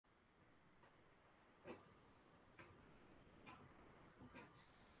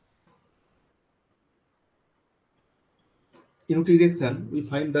in Wittig reaction, we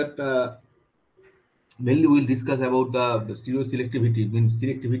find that mainly we'll discuss about the stereo selectivity, means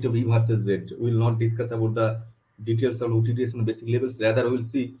selectivity of E versus Z. We will not discuss about the details of Wittig reaction basic levels. Rather, we will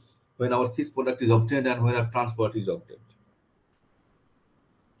see when our cis product is obtained and when our trans product is obtained.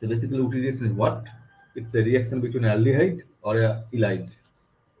 So basically, Wittig reaction is what? It's a reaction between aldehyde or a ylide.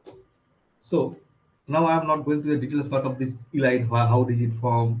 So now I am not going to the details part of this ylide, how does it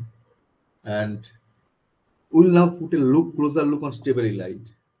form, and we will now put a closer look on stable ylide.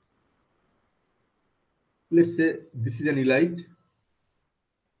 Let's say this is an ylide.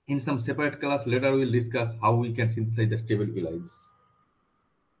 In some separate class later, we will discuss how we can synthesize the stable ylides.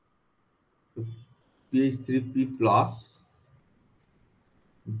 So pH3P plus,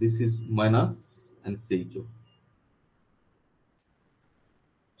 this is minus, and CHO.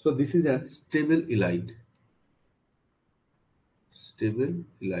 So this is a stable ylide. Stable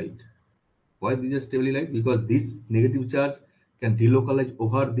ylide. Why this is a stable ylide? Because this negative charge can delocalize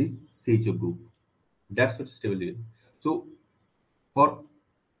over this CHO group. That's what's stable ylide. So for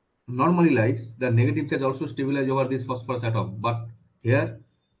normal ylides, the negative charge also stabilize over this phosphorus atom. But here,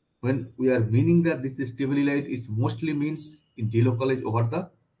 when we are meaning that this is stable ylide, it mostly means it delocalize over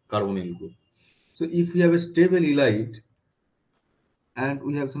the carbonyl group. So if we have a stable ylide and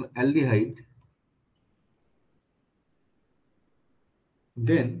we have some aldehyde,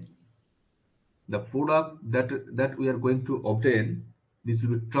 then the product that we are going to obtain, this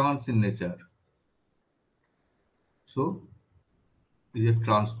will be trans in nature. So this is a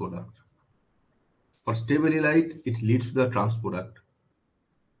trans product. For stable ylide, it leads to the trans product.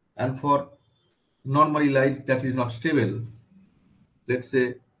 And for normal ylides that is not stable, let's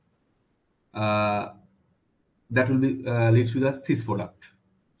say that will be leads to the cis product.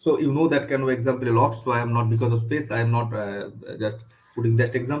 So you know that kind of example a lot. So I am not, because of this, I am not just putting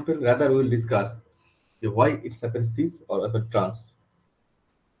that example. Rather, we will discuss why it happens cis or happen trans.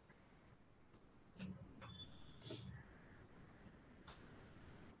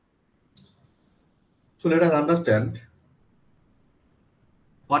 So let us understand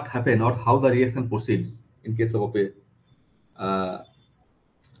what happened or how the reaction proceeds in case of a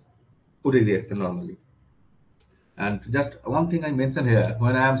Wittig reaction normally. And just one thing I mentioned here,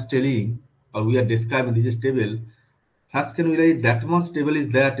 when I am telling or we are describing this is stable, such can be like that much stable is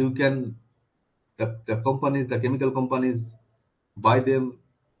that you can, the companies, the chemical companies buy them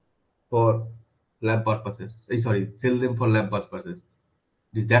for lab purposes. Sorry, sell them for lab purposes.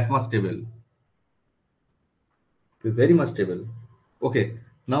 It is that much stable. It is very much stable. Okay,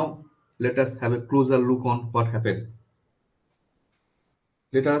 now let us have a closer look on what happens.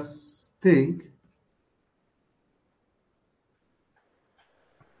 Let us think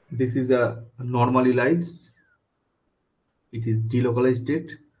this is a normal ylides. It is delocalized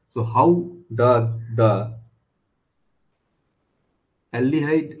state. So how does the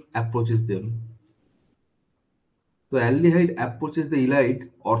aldehyde approaches them? So aldehyde approaches the ylide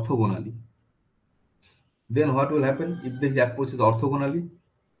orthogonally. Then what will happen if this approach is orthogonally?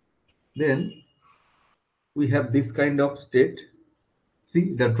 Then we have this kind of state.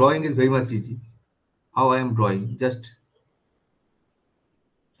 See, the drawing is very much easy. How I am drawing? Just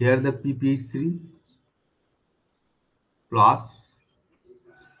here the PPH3 plus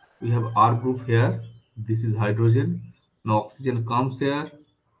we have R group here. This is hydrogen. Now oxygen comes here.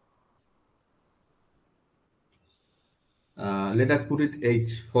 Let us put it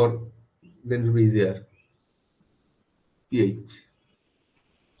H for then it will be easier. pH.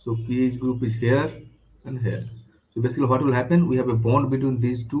 So pH group is here and here. So basically what will happen? We have a bond between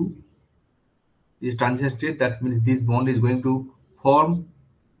these two. This transition state, that means this bond is going to form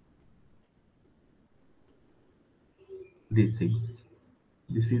these things.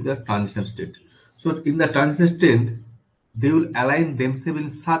 This is the transition state. So in the transition state, they will align themselves in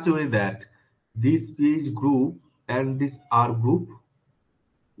such a way that this pH group and this R group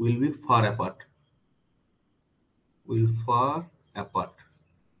will be far apart. Will far apart.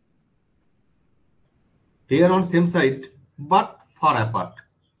 They are on same side but far apart.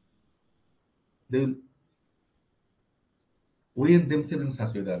 They will orient themselves in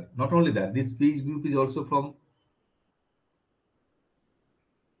such a way that not only that, this pH group is also from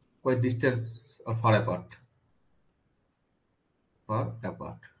quite distance or far apart. Far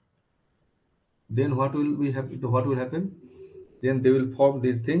apart. Then what will we have? What will happen? Then they will form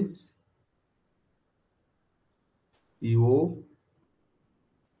these things. EO,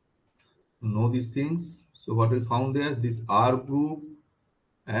 know these things. So what we found there, this R group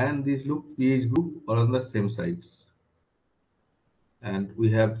and this look pH group are on the same sides. And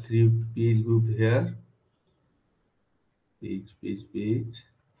we have three pH group here. pH, pH, pH.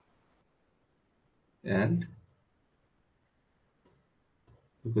 And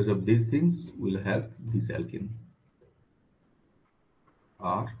Because of these things, we'll have this alkene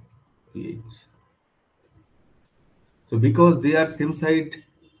R pH. So because they are same side,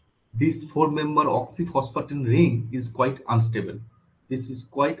 this four-member oxyphosphatine ring is quite unstable. This is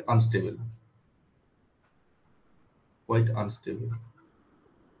quite unstable, quite unstable.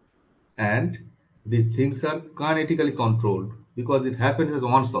 And these things are kinetically controlled because it happens as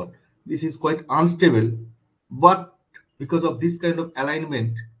one shot. This is quite unstable, but because of this kind of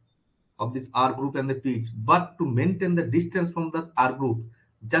alignment of this R group and the pH, but to maintain the distance from the R group,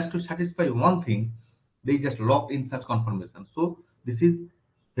 just to satisfy one thing, they just lock in such conformation. So this is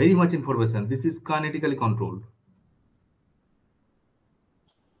very much information. This is kinetically controlled.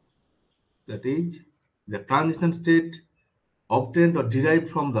 That is the transition state obtained or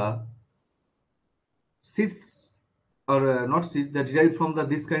derived from the cis or not cis, that derived from the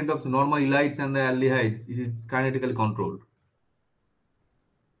this kind of normal ylides and the aldehydes. It is kinetically controlled.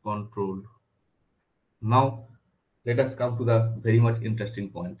 Controlled. Now let us come to the very much interesting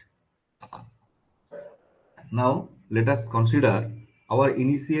point. Now let us consider our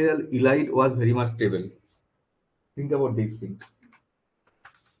initial ylide was very much stable. Think about these things.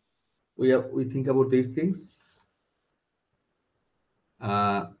 We think about these things.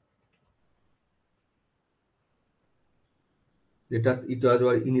 Uh, Let us, it was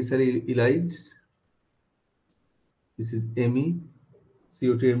our initial ylide. This is Me,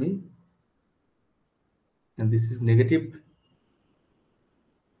 CO2 Me, and this is negative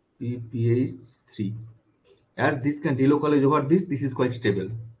PPH3. As this can delocalize over this is quite stable,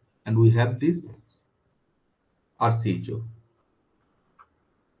 and we have this RCHO.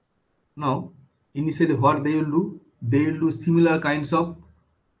 Now, initially what they will do? They will do similar kinds of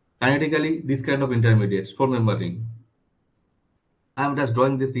kinetically this kind of intermediates for member ring. I am just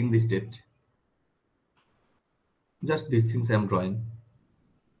drawing this in this state. Just these things I am drawing.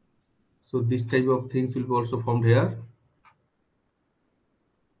 So this type of things will be also formed here.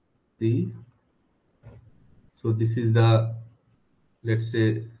 The so this is the, let's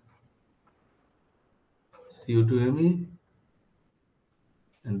say, CO2Me,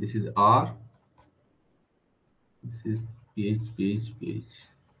 and this is R. This is pH.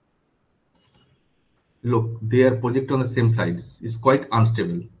 Look, they are projected on the same sides. It's quite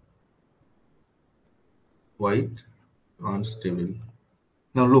unstable. Quite unstable.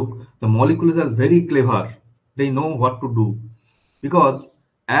 Now look, the molecules are very clever. They know what to do. Because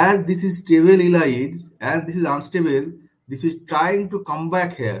as this is stable ylides, as this is unstable, this is trying to come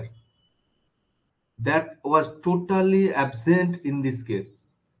back here. That was totally absent in this case.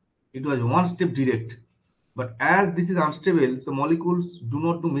 It was one step direct. But as this is unstable, so molecules do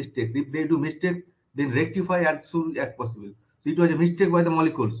not do mistakes. If they do mistakes, then rectify as soon as possible. So it was a mistake by the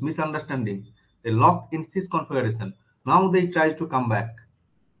molecules, misunderstandings. They locked in cis configuration. Now they try to come back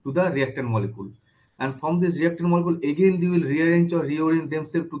to the reactant molecule. And from this reactant molecule, again they will rearrange or reorient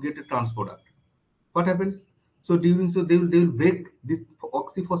themselves to get a trans product. What happens? So during so they will break this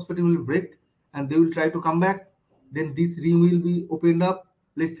oxyphosphatine will break and they will try to come back. Then this ring will be opened up.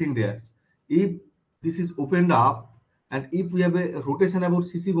 Let's think there. If this is opened up and if we have a rotation about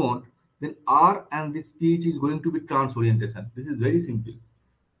CC bond, then R and this pH is going to be trans orientation. This is very simple.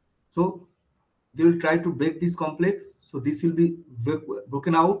 So they will try to break this complex. So this will be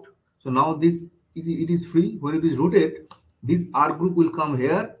broken out. So now this it is free. When it is rotated, this R group will come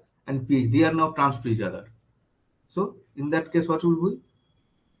here and pH. They are now trans to each other. So in that case, what will be?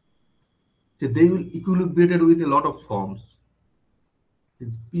 So they will equilibrated with a lot of forms.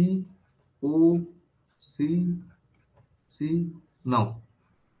 It's P, O, C, C. Now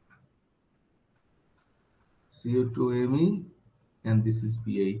CO2Me, and this is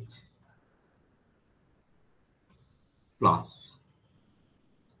pH plus.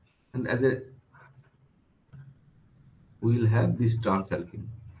 And as a we will have this trans alkene.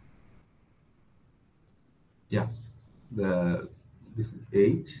 Yeah, the this is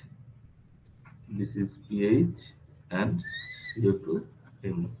H, this is pH, and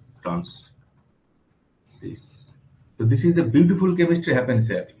CO2M trans cis. So this is the beautiful chemistry happens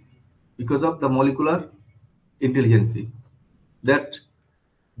here because of the molecular intelligence. That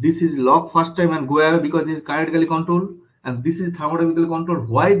this is lock first time and go away because this is kinetically controlled, and this is thermodynamically controlled.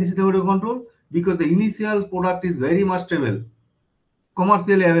 Why this is thermodynamically controlled? Because the initial product is very much stable,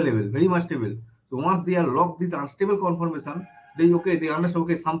 commercially available, very much stable. So once they are locked this unstable conformation, they understand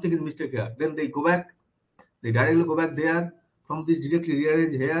okay something is mistake here. Then they go back, they directly go back there from this directly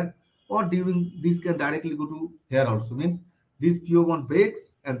rearrange here, or during this can directly go to here also. Means this PO bond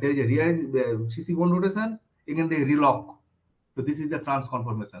breaks and there is a rearrange CC bond rotation. Again they relock. So this is the trans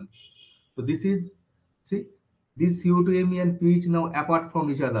conformation. So this is see This CO2 Me and pH now apart from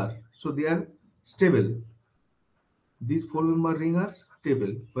each other, so they are stable. These four member ring are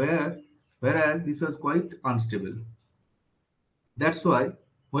stable, whereas this was quite unstable. That's why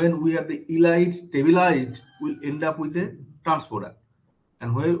when we have the elide stabilized, we'll end up with a trans product.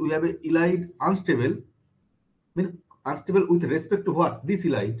 And when we have a elide unstable, mean unstable with respect to what? This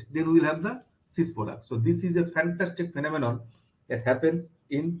elide, then we will have the cis product. So this is a fantastic phenomenon that happens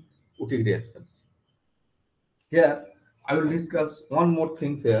in Wittig reactions. Here, I will discuss one more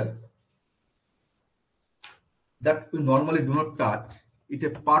things here that we normally do not touch. It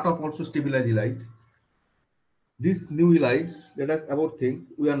is a part of also stabilized elide. These new elides, let us about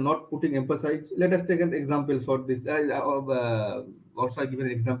things we are not putting emphasis. Let us take an example for this. Also, I give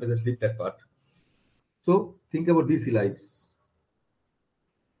an example. Just leave that part. So think about these elides.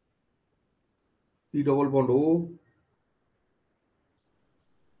 P double bond O,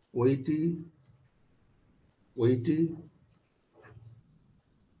 OET, OET,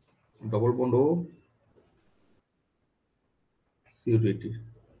 double bond O, CO2.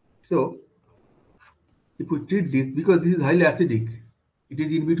 So if we treat this, because this is highly acidic, it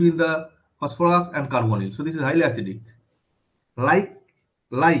is in between the phosphorus and carbonyl. So this is highly acidic.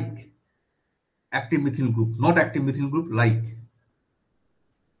 Like active methyl group, not active methyl group, like.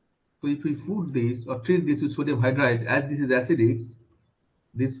 So if we put this or treat this with sodium hydride, as this is acidic,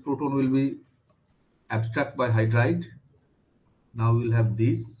 this proton will be abstract by hydride. Now we will have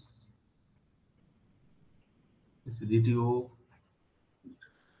this. This is ETO.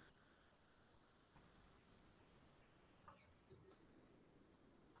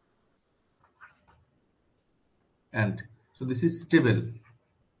 And so this is stable.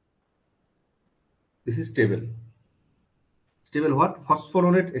 This is stable. Stable what?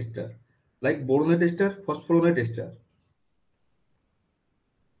 Phosphoronate ester. Like boronate ester, phosphoronate ester.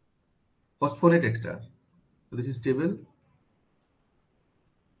 Phosphonate ester. So this is stable.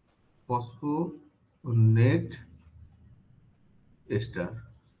 Phosphonate ester.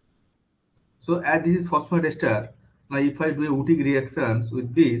 So as this is phosphonate ester, now if I do a Wittig reactions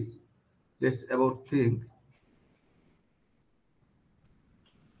with this, let's about think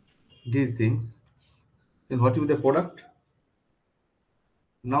these things, then what will be the product?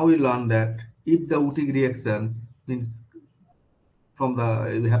 Now we learn that if the Wittig reactions means from the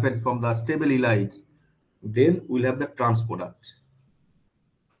it happens from the stable elides, then we'll have the trans product.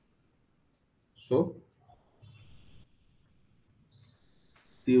 So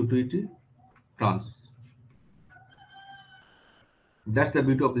CO2 trans. That's the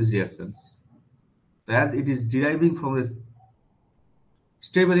beauty of these reactions. As it is deriving from the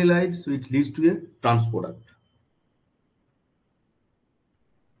stable elide, so it leads to a trans product.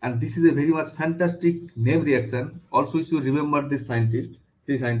 And this is a very much fantastic name reaction. Also, if you remember this scientist,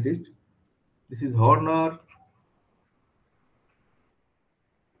 three scientists, this is Horner,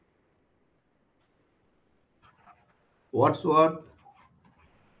 Wadsworth,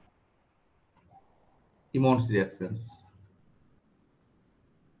 Emmons reactions.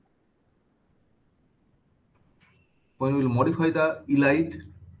 When we will modify the elide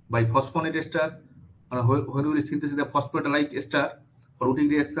by phosphonate ester, when we will synthesize the phosphate-like ester for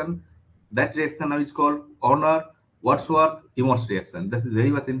Wittig reaction, that reaction now is called Horner, Wadsworth, Emmons reaction. This is very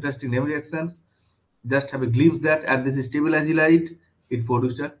much interesting name reactions. Just have a glimpse that at this stabilized elide, it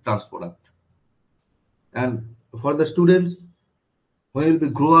produced a trans product. And for the students, when you will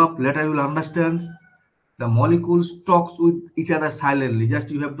grow up, later you will understand the molecules talks with each other silently.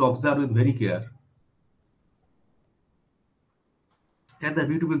 Just you have to observe with very care. And the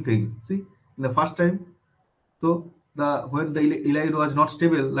beautiful things. See, in the first time, so the when the elide was not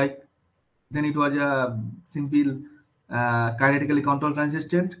stable, like then it was a simple kinetically controlled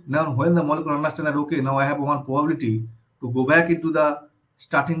transistor. Now when the molecule understand that okay, now I have one probability to go back into the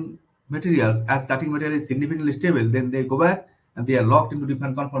starting materials as starting material is significantly stable, then they go back and they are locked into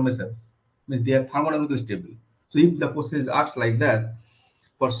different conformations. Means they are thermodynamically stable. So if the question is asked like that,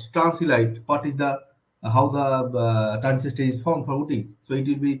 for transilite, what is the how the transistor is formed for Wittig? So it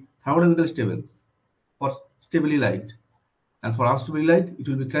will be thermodynamically stable for stable light, and for unstable light, it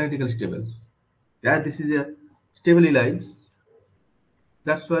will be kinetically stable. Yeah, this is a stable light.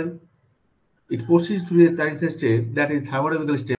 That's why it proceeds through a transistor that is thermodynamically stable.